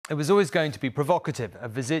It was always going to be provocative, a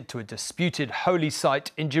visit to a disputed holy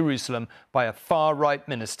site in Jerusalem by a far-right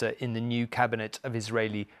minister in the new cabinet of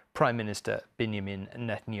Israeli Prime Minister Benjamin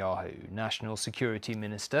Netanyahu. National Security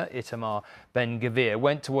Minister Itamar Ben-Gvir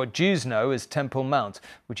went to what Jews know as Temple Mount,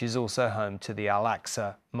 which is also home to the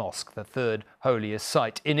Al-Aqsa Mosque, the third holiest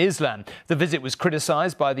site in Islam. The visit was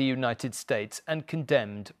criticised by the United States and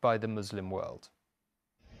condemned by the Muslim world.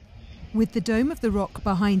 With the Dome of the Rock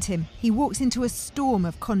behind him, he walks into a storm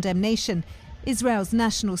of condemnation. Israel's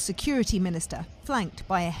national security minister, flanked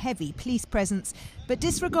by a heavy police presence, but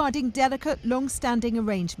disregarding delicate, long-standing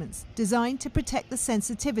arrangements designed to protect the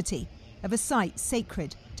sensitivity of a site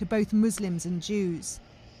sacred to both Muslims and Jews.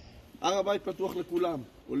 The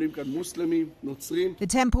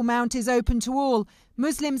Temple Mount is open to all.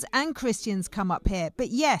 Muslims and Christians come up here, but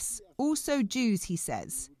yes, also Jews, he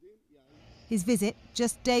says. His visit,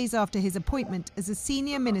 just days after his appointment as a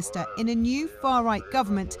senior minister in a new far-right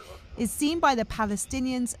government, is seen by the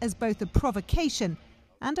Palestinians as both a provocation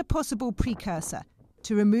and a possible precursor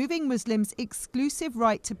to removing Muslims' exclusive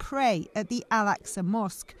right to pray at the Al-Aqsa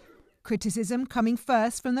Mosque. Criticism coming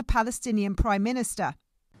first from the Palestinian Prime Minister.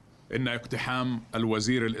 The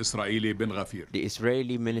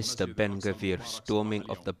Israeli Minister Ben-Gvir storming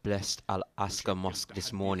of the blessed Al-Aqsa Mosque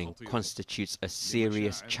this morning constitutes a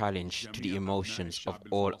serious challenge to the emotions of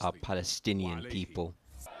all our Palestinian people.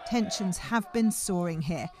 Tensions have been soaring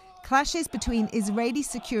here. Clashes between Israeli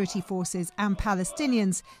security forces and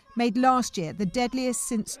Palestinians made last year the deadliest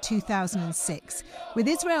since 2006, with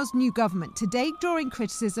Israel's new government today drawing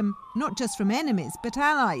criticism not just from enemies but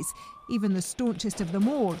allies, even the staunchest of them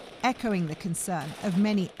all echoing the concern of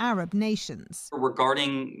many Arab nations.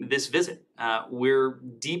 Regarding this visit, we're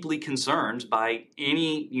deeply concerned by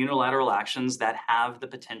any unilateral actions that have the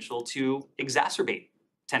potential to exacerbate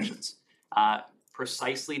tensions.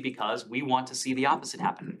 Precisely because we want to see the opposite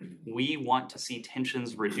happen. We want to see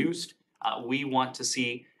tensions reduced. We want to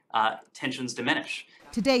see tensions diminish.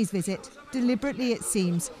 Today's visit, deliberately it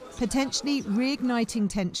seems, potentially reigniting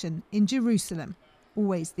tension in Jerusalem,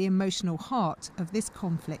 always the emotional heart of this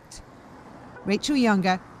conflict. Rachel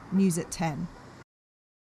Younger, News at 10.